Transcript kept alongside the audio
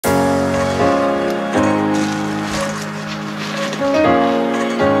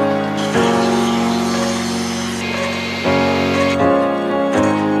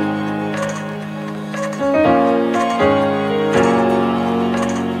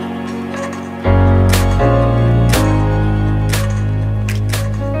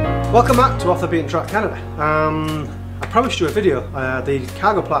Welcome back to Off the Beaten Track Canada. I promised you a video, the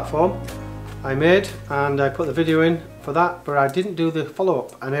cargo platform I made, and I put the video in for that, but I didn't do the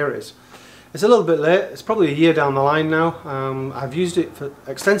follow-up, and here it is. It's a little bit late, it's probably a year down the line now. I've used it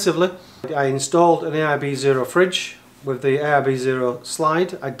extensively. I installed an ARB Zero fridge with the ARB Zero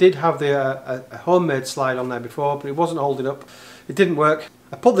slide. I did have the a homemade slide on there before, but it wasn't holding up. It didn't work.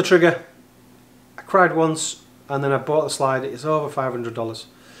 I pulled the trigger, I cried once, and then I bought the slide. It's over $500.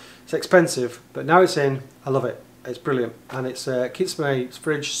 It's expensive, but now it's in. I love it. It's brilliant, and it keeps my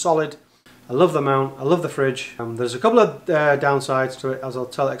fridge solid. I love the mount. I love the fridge. There's a couple of downsides to it, as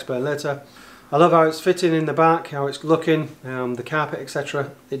I'll explain later. I love how it's fitting in the back, how it's looking, the carpet,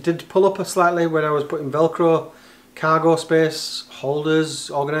 etc. It did pull up slightly when I was putting Velcro, cargo space, holders,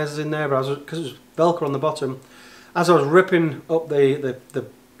 organisers in there, but because it was Velcro on the bottom, as I was ripping up the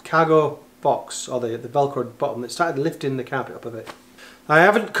cargo box, or the Velcro bottom, it started lifting the carpet up a bit. I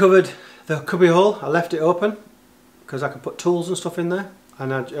haven't covered the cubby hole. I left it open because I can put tools and stuff in there,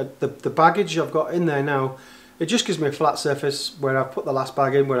 and the baggage I've got in there now, it just gives me a flat surface where I've put the last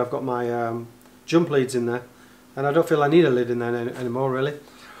bag in, where I've got my jump leads in there, and I don't feel I need a lid in there anymore really.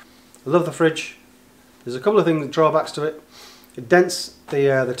 I love the fridge. There's a couple of things, drawbacks to it. It dents the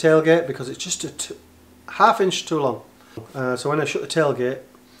tailgate because it's just a half inch too long. So when I shut the tailgate,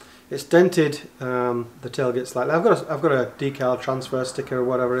 it's dented the tailgate slightly. I've got a decal transfer sticker or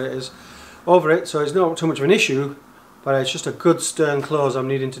whatever it is over it, so it's not too much of an issue, but it's just a good stern close I'm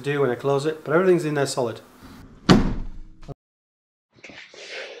needing to do when I close it. But everything's in there solid.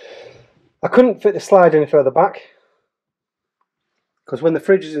 I couldn't fit the slide any further back because when the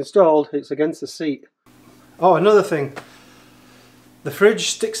fridge is installed, it's against the seat. Oh, another thing, the fridge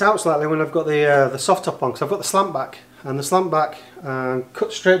sticks out slightly when I've got the soft top on, because I've got the slant back. And the slant back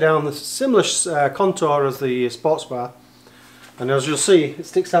cuts straight down the similar contour as the sports bar, and as you'll see, it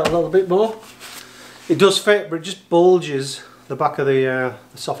sticks out a little bit more. It does fit, but it just bulges the back of the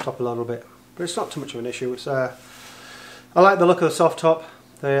soft top a little bit. But it's not too much of an issue. It's I like the look of the soft top.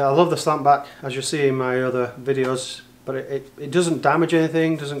 I love the slant back, as you see in my other videos, but it doesn't damage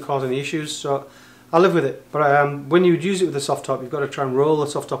anything, doesn't cause any issues, so I live with it. But when you use it with the soft top, you've got to try and roll the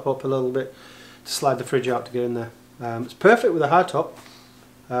soft top up a little bit to slide the fridge out to get in there. It's perfect with a hard top.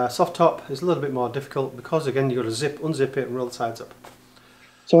 Soft top is a little bit more difficult because, again, you've got to unzip it and roll the sides up.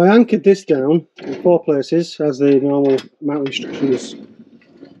 So I anchored this down in 4 places, as the normal mounting instructions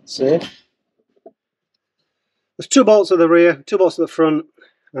say. There's 2 bolts at the rear, 2 bolts at the front,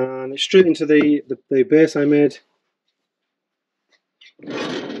 and it's straight into the base I made.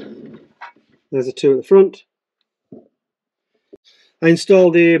 There's the 2 at the front. I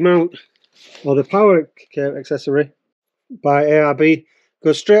installed the mount, or the power accessory by ARB,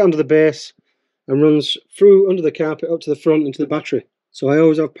 goes straight onto the base and runs through under the carpet up to the front into the battery. So I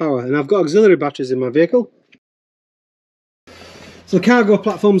always have power, and I've got auxiliary batteries in my vehicle. So the cargo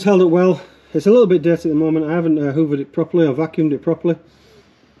platform's held up well. It's a little bit dirty at the moment. I haven't hoovered it properly or vacuumed it properly,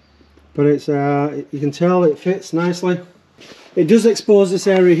 but it's you can tell it fits nicely. It does expose this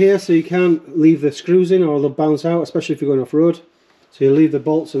area here, so you can't leave the screws in or they'll bounce out, especially if you're going off-road. So you leave the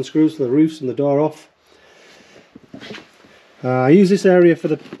bolts and screws to the roofs and the door off. I use this area for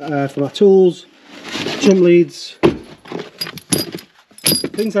my tools, jump leads,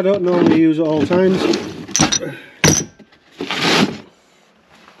 things I don't normally use at all times.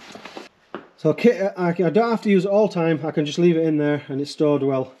 So kit I don't have to use it all the time. I can just leave it in there and it's stored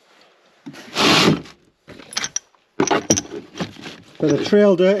well. Put the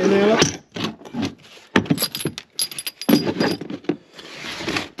trail dirt in there, look.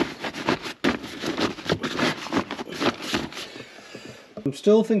 I'm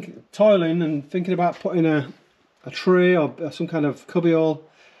still toiling and thinking about putting a tray or some kind of cubby hole,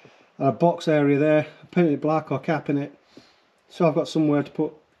 a box area there, painting it black or capping it, so I've got somewhere to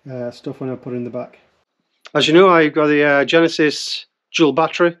put stuff when I put it in the back. As you know, I've got the Genesis dual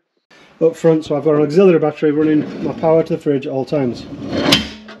battery up front, so I've got an auxiliary battery running my power to the fridge at all times.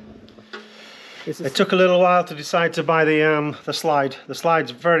 It took a little while to decide to buy the slide. The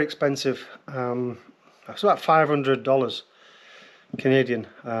slide's very expensive. It's about $500 Canadian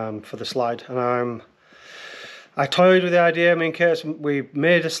for the slide, and I toyed with the idea. Me and Kate, we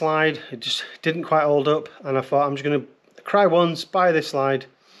made a slide. It just didn't quite hold up, and I thought I'm just going to cry once, buy this slide,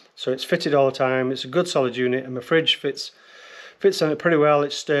 so it's fitted all the time. It's a good solid unit, and my fridge fits on it pretty well.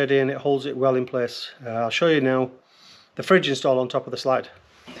 It's sturdy and it holds it well in place. I'll show you now the fridge installed on top of the slide.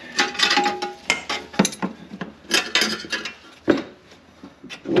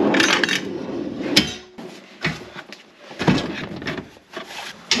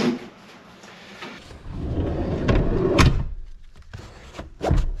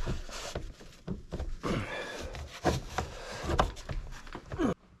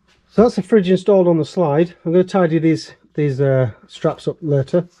 So that's the fridge installed on the slide. I'm going to tidy these straps up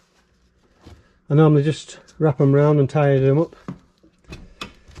later. I normally just wrap them around and tie them up.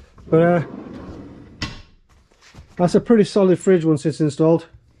 But that's a pretty solid fridge once it's installed.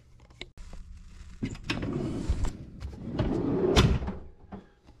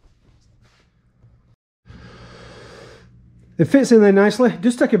 It fits in there nicely. It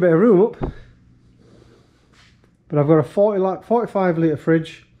does take a bit of room up. But I've got a 45 litre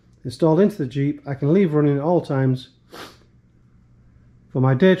fridge installed into the Jeep. I can leave running at all times for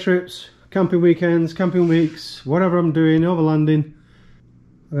my day trips, camping weekends, camping weeks, whatever I'm doing, overlanding.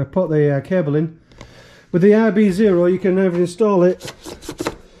 I'm going to put the cable in. With the ARB Zero, you can either install it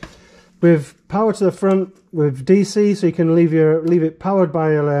with power to the front with DC, so you can leave it powered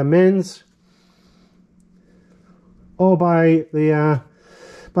by mains, or by the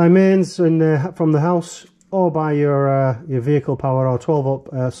mains from the house, or by your vehicle power or 12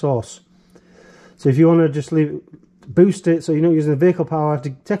 volt source. So if you want to just boost it so you're not using the vehicle power, to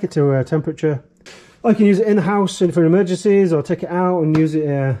take it to temperature, or you can use it in the house for emergencies, or take it out and use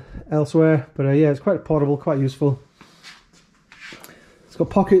it elsewhere. But yeah, it's quite portable, quite useful. It's got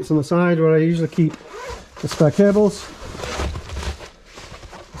pockets on the side where I usually keep the spare cables.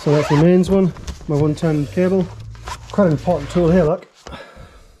 So that's the mains one, my 110 cable. Quite an important tool here, look.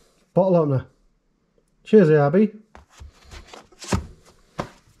 Bottle opener. Cheers, ARB.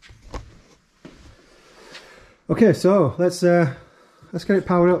 Okay, so let's get it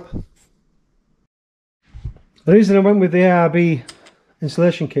powered up. The reason I went with the ARB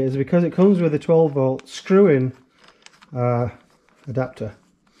installation kit is because it comes with a 12 volt screw-in adapter.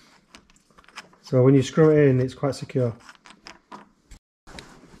 So when you screw it in, it's quite secure.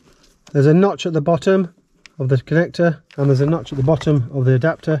 There's a notch at the bottom of the connector, and there's a notch at the bottom of the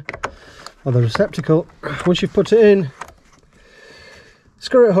adapter or the receptacle. Once you've put it in,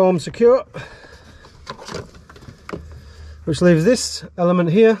 screw it home secure, which leaves this element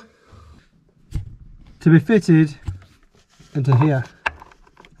here to be fitted into here.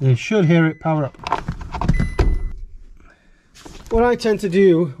 And you should hear it power up. What I tend to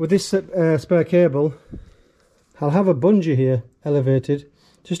do with this spare cable, I'll have a bungee here elevated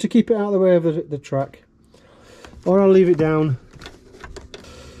just to keep it out of the way of the track, or I'll leave it down.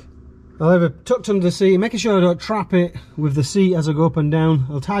 I'll have it tucked under the seat, making sure I don't trap it with the seat as I go up and down.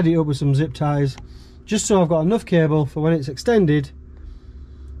 I'll tidy it up with some zip ties, just so I've got enough cable for when it's extended,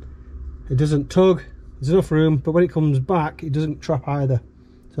 it doesn't tug, there's enough room, but when it comes back it doesn't trap either.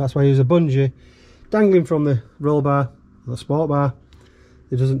 So that's why I use a bungee dangling from the roll bar or the sport bar.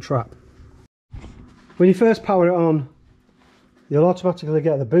 It doesn't trap. When you first power it on, you'll automatically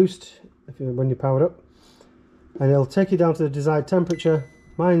get the boost when you power it up, and it'll take you down to the desired temperature.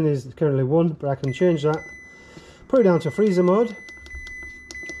 Mine is currently 1, but I can change that. Put it down to freezer mode.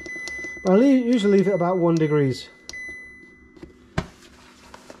 But I usually leave it about 1 degrees.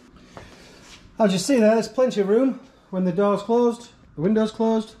 As you see there's plenty of room when the door's closed, the window's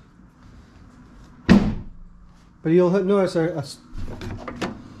closed. But you'll notice a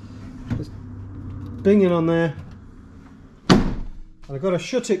binging on there. And I've got to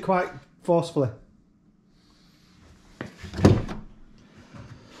shut it quite forcefully.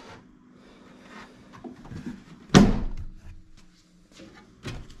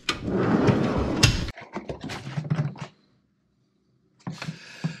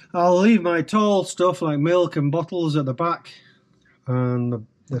 I'll leave my tall stuff like milk and bottles at the back, and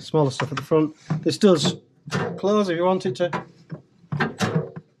the smaller stuff at the front. This does close if you want it to,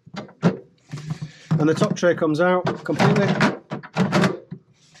 and the top tray comes out completely,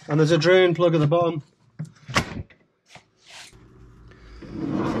 and there's a drain plug at the bottom.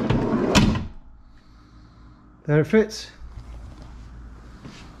 There it fits.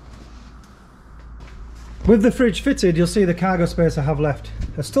 With the fridge fitted, you'll see the cargo space I have left.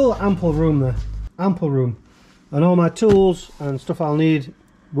 There's still ample room there, ample room. And all my tools and stuff I'll need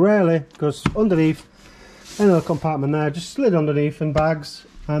rarely goes underneath in a compartment there, just slid underneath, and bags.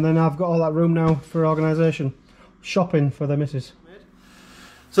 And then I've got all that room now for organisation, shopping for the missus.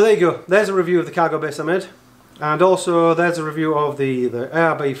 So there you go, there's a review of the cargo base I made. And also there's a review of the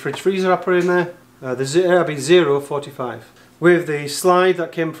ARB fridge freezer I put in there, the ARB Zero 45. With the slide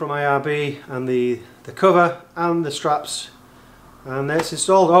that came from ARB, and the cover and the straps, and it's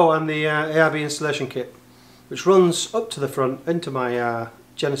installed. Oh, and the ARB installation kit, which runs up to the front into my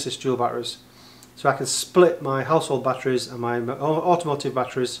Genesis dual batteries, so I can split my household batteries and my automotive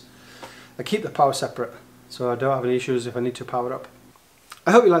batteries and keep the power separate, so I don't have any issues if I need to power up.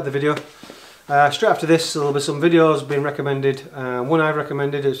 I hope you liked the video. Straight after this there'll be some videos being recommended. One I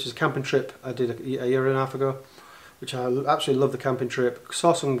recommended is just a camping trip I did a year and a half ago, which I absolutely love the camping trip.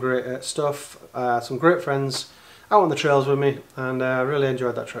 Saw some great stuff, some great friends out on the trails with me, and I really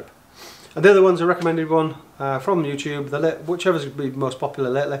enjoyed that trip. And the other one's a recommended one from YouTube, whichever's been most popular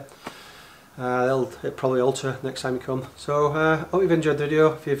lately. It'll probably alter next time you come. So hope you've enjoyed the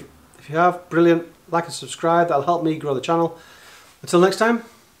video. If you have, brilliant. Like and subscribe, that'll help me grow the channel. Until next time,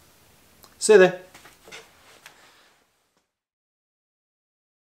 see you there.